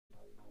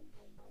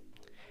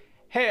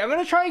Hey, I'm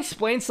gonna try and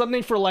explain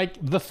something for like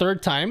the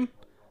third time.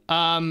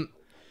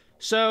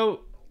 So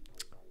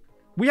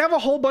we have a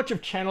whole bunch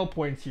of channel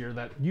points here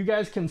that you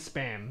guys can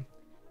spam.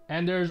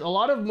 And there's a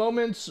lot of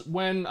moments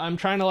when I'm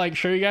trying to like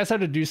show you guys how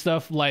to do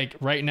stuff like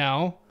right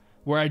now,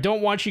 where I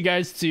don't want you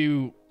guys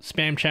to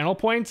spam channel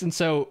points. And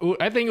so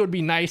I think it would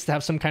be nice to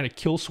have some kind of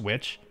kill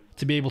switch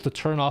to be able to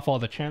turn off all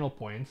the channel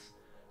points,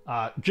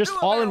 just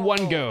all in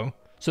one go,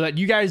 so that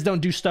you guys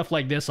don't do stuff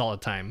like this all the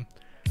time,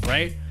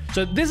 right?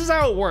 So this is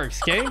how it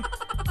works, okay?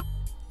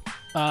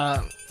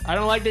 I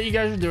don't like that you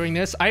guys are doing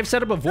this. I've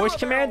set up a voice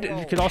command.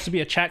 It could also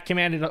be a chat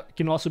command. It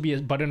can also be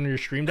a button on your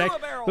stream deck.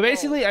 But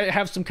basically, I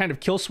have some kind of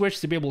kill switch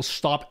to be able to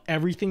stop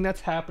everything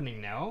that's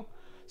happening now.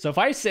 So if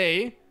I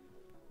say,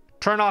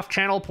 turn off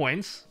channel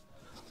points,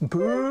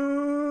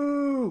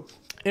 boo!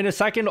 In a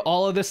second,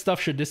 all of this stuff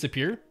should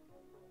disappear.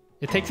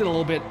 It takes it a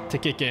little bit to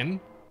kick in.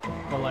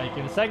 But like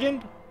in a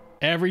second,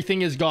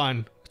 everything is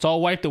gone. It's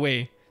all wiped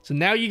away. So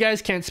now you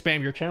guys can't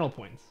spam your channel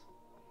points,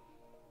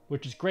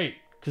 which is great,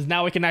 because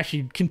now I can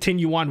actually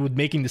continue on with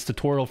making this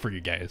tutorial for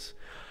you guys.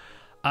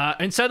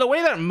 And so the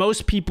way that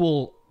most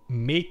people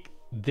make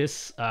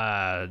this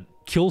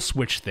kill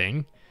switch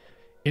thing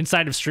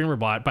inside of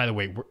Streamer.bot, by the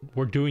way,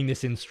 we're doing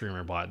this in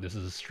Streamer.bot. This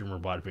is a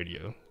Streamer.bot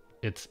video.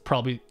 It's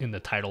probably in the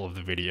title of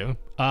the video.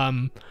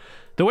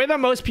 The way that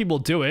most people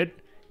do it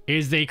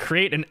is they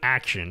create an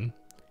action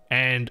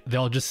and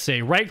they'll just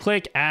say right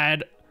click,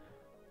 add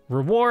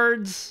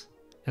rewards,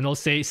 and they'll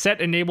say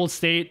set enabled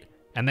state,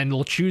 and then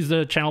they'll choose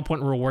the channel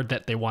point reward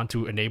that they want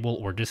to enable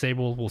or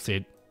disable. We'll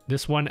say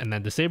this one and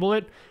then disable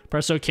it.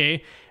 Press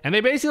OK. And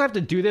they basically have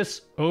to do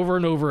this over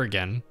and over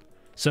again.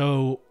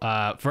 So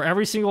for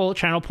every single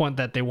channel point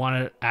that they want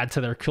to add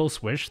to their kill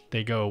switch,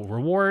 they go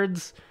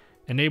rewards,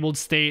 enabled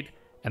state,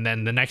 and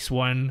then the next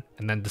one,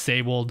 and then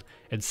disabled,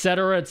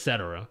 etc.,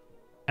 etc.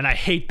 And I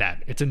hate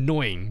that. It's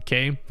annoying,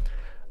 okay?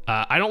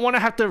 I don't want to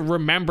have to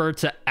remember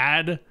to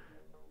add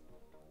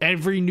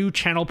every new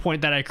channel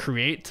point that I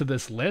create to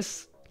this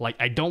list. Like,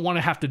 I don't want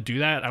to have to do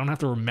that. I don't have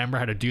to remember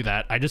how to do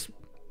that. I think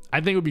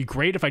it would be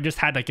great if I just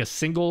had like a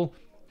single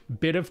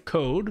bit of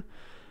code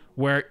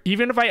where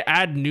even if I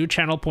add new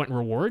channel point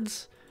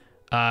rewards,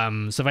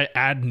 so if I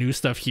add new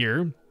stuff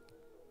here,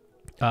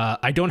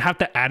 I don't have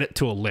to add it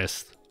to a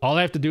list. All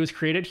I have to do is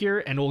create it here,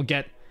 and it will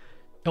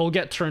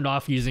get turned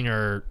off using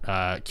our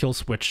kill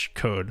switch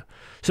code.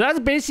 So that's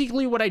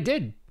basically what I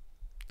did.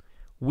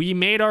 We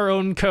made our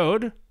own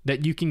code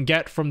that you can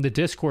get from the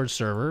Discord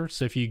server.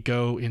 So if you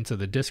go into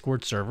the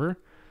Discord server,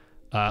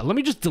 let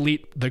me just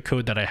delete the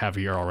code that I have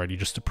here already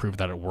just to prove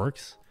that it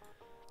works.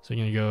 So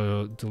you're gonna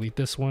go delete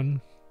this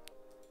one.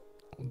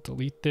 I'll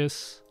delete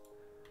this.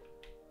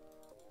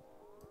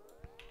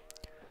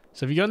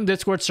 So if you go in the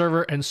Discord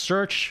server and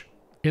search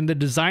in the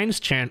design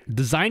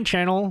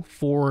channel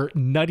for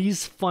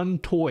Nutty's Fun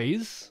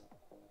Toys.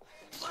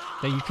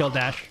 Thank you, Kill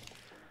Dash.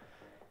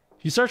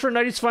 If you search for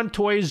Nutty's Fun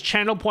Toys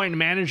channel point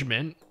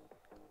management,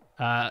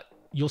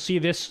 you'll see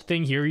this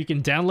thing here. You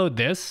can download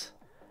this.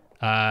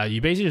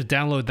 You basically just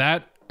download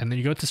that, and then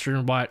you go to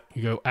Streamer.bot,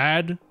 you go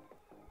add,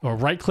 or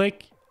right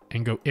click,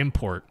 and go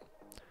import.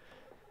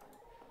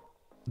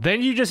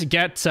 Then you just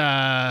get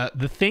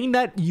the thing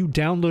that you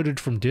downloaded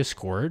from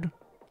Discord,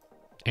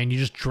 and you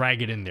just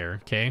drag it in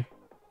there, okay?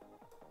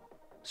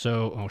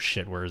 So, oh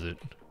shit, where is it?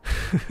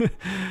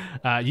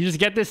 You just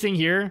get this thing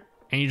here,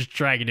 and you just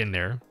drag it in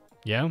there,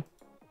 yeah?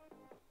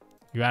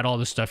 You add all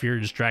this stuff here,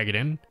 just drag it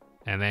in,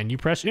 and then you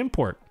press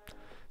import.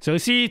 So you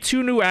see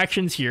two new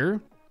actions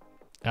here.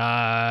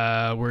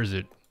 Where is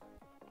it?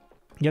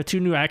 You have two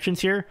new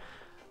actions here.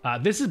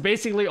 This is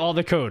basically all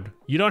the code.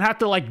 You don't have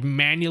to like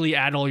manually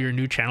add all your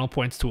new channel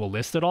points to a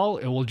list at all.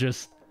 It will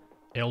just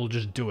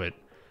do it.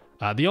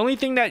 The only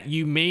thing that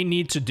you may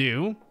need to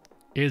do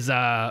is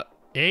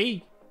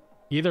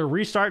either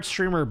restart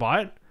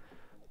Streamer.bot,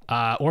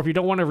 or if you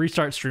don't want to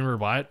restart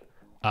Streamer.bot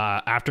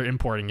after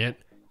importing it,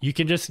 you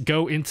can just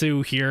go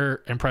into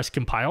here and press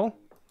compile,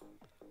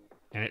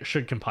 and it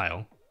should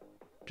compile.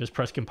 Just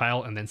press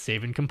compile and then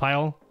save and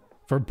compile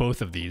for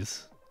both of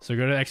these. So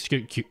go to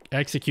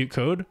execute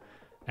code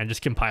and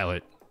just compile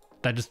it.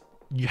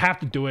 You have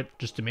to do it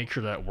just to make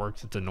sure that it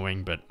works. It's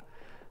annoying, but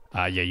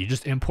yeah, you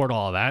just import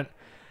all of that.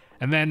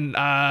 And then,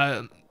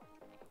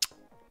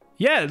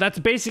 yeah, that's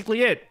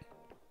basically it.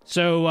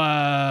 So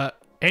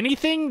any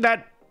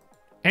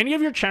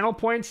of your channel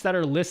points that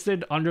are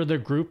listed under the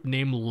group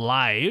name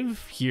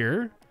live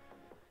here.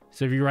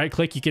 So if you right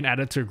click, you can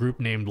add it to a group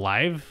named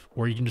live,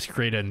 or you can just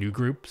create a new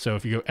group. So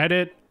if you go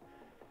edit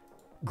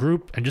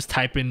group and just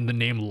type in the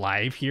name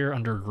live here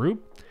under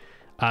group,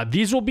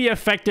 these will be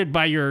affected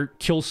by your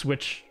kill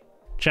switch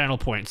channel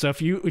point. So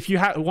if you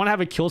want to have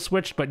a kill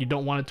switch, but you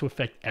don't want it to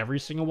affect every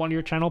single one of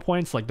your channel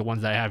points, like the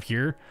ones that I have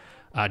here,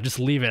 just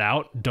leave it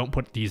out. Don't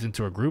put these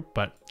into a group,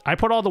 but I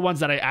put all the ones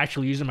that I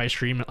actually use in my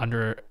stream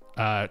under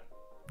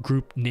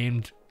group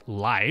named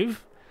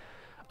live.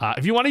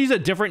 If you want to use a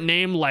different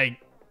name like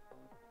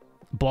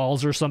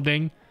balls or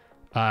something,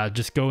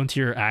 just go into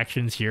your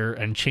actions here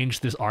and change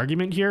this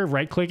argument here,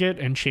 right click it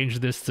and change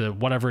this to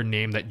whatever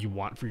name that you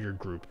want for your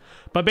group.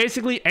 But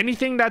basically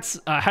anything that's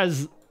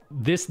has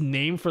this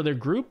name for their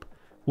group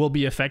will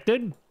be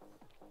affected,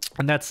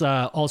 and that's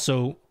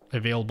also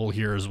available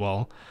here as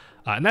well.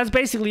 And that's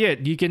basically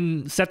it. You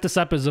can set this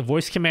up as a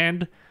voice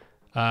command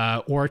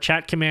or a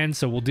chat command.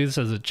 So we'll do this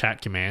as a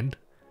chat command.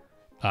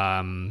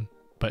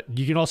 But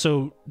you can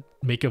also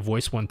make a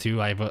voice one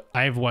too. I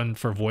have one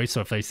for voice.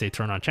 So if I say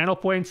turn on channel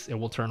points, it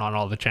will turn on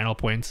all the channel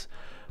points.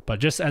 But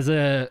just as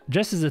a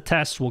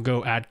test, we'll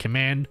go add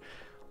command.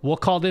 We'll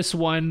call this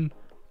one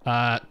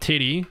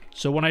titty.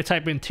 So when I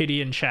type in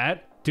titty in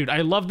chat, dude,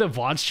 I love the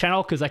VODs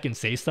channel because I can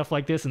say stuff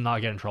like this and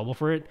not get in trouble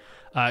for it.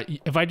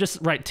 If I just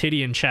write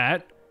titty in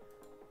chat,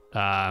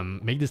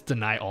 make this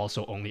deny all,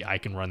 so only I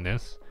can run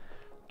this,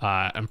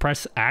 and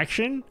press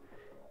action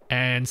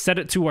and set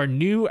it to our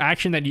new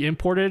action that you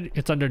imported.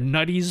 It's under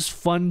Nutty's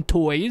Fun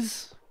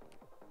Toys.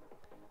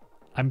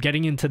 I'm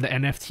getting into the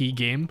NFT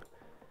game.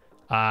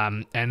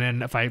 And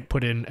then if I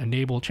put in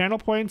enable channel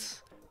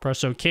points,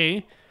 press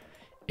OK.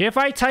 If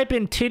I type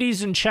in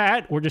titties in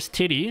chat, or just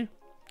titty,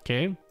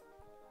 okay.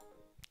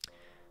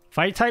 If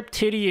I type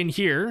titty in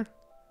here,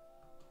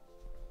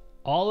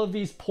 all of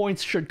these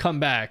points should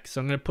come back.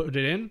 So I'm going to put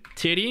it in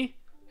titty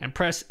and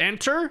press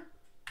enter.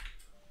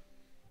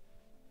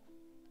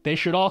 They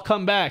should all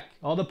come back.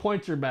 All the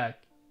points are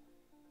back.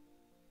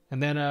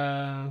 And then,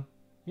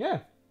 yeah.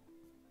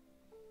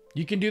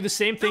 You can do the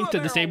same thing to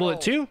disable it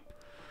too.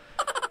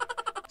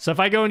 So if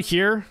I go in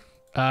here,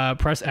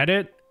 press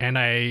edit, and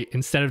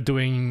instead of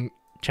doing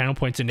channel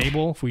points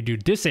enable, if we do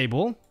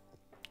disable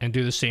and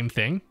do the same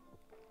thing,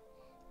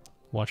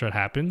 watch what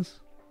happens.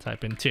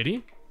 Type in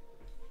titty.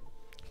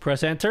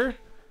 Press enter.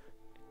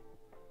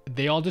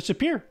 They all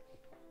disappear.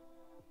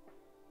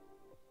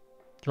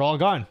 They're all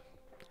gone.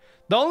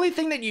 The only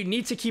thing that you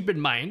need to keep in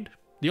mind,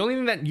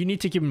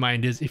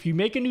 is if you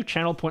make a new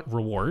channel point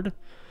reward,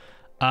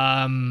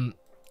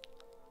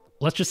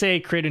 let's just say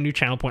create a new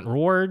channel point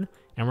reward,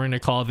 and we're going to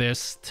call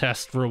this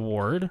test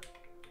reward.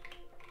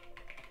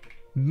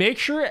 Make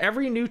sure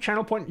every new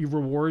channel point you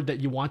reward that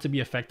you want to be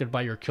affected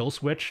by your kill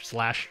switch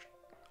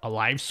 / a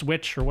live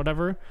switch or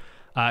whatever,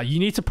 you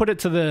need to put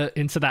it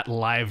into that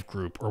live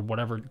group or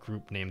whatever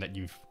group name that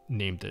you've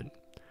named it.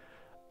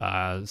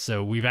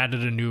 So we've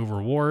added a new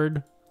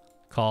reward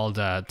called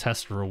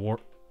test reward.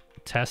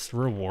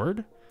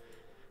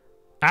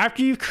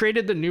 After you've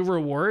created the new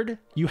reward,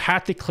 you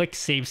have to click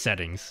save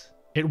settings.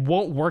 It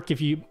won't work if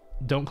you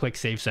don't click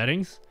save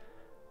settings.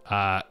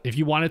 If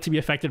you want it to be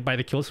affected by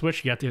the kill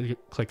switch, you have to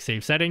click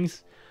save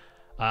settings.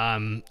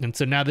 And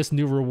so now this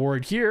new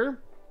reward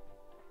here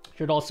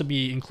should also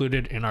be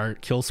included in our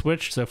kill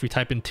switch. So if we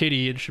type in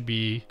titty, it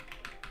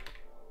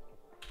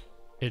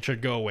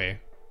should go away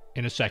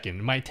in a second.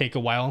 It might take a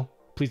while.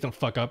 Please don't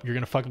fuck up. You're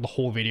gonna fuck up the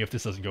whole video if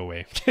this doesn't go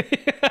away.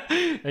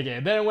 Okay,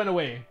 then it went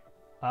away.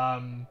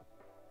 And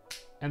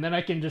then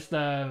I can just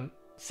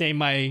say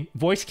my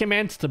voice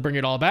commands to bring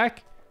it all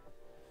back.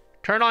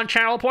 Turn on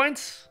channel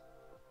points.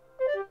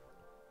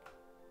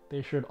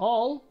 They should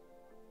all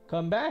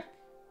come back.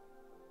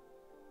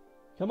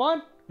 Come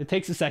on. It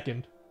takes a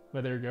second.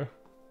 But there we go.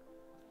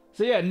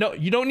 So yeah, no,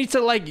 you don't need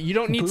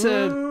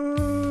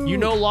to you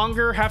no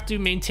longer have to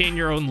maintain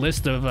your own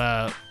list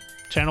of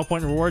channel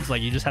point rewards.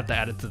 Like, you just have to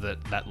add it to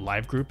that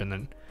live group, and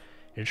then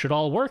it should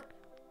all work.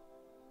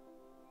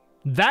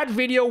 That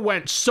video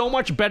went so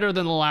much better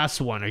than the last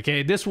one,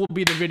 okay? This will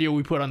be the video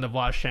we put on the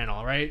VOD channel,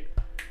 all right?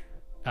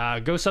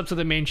 Go sub to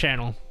the main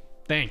channel.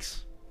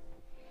 Thanks.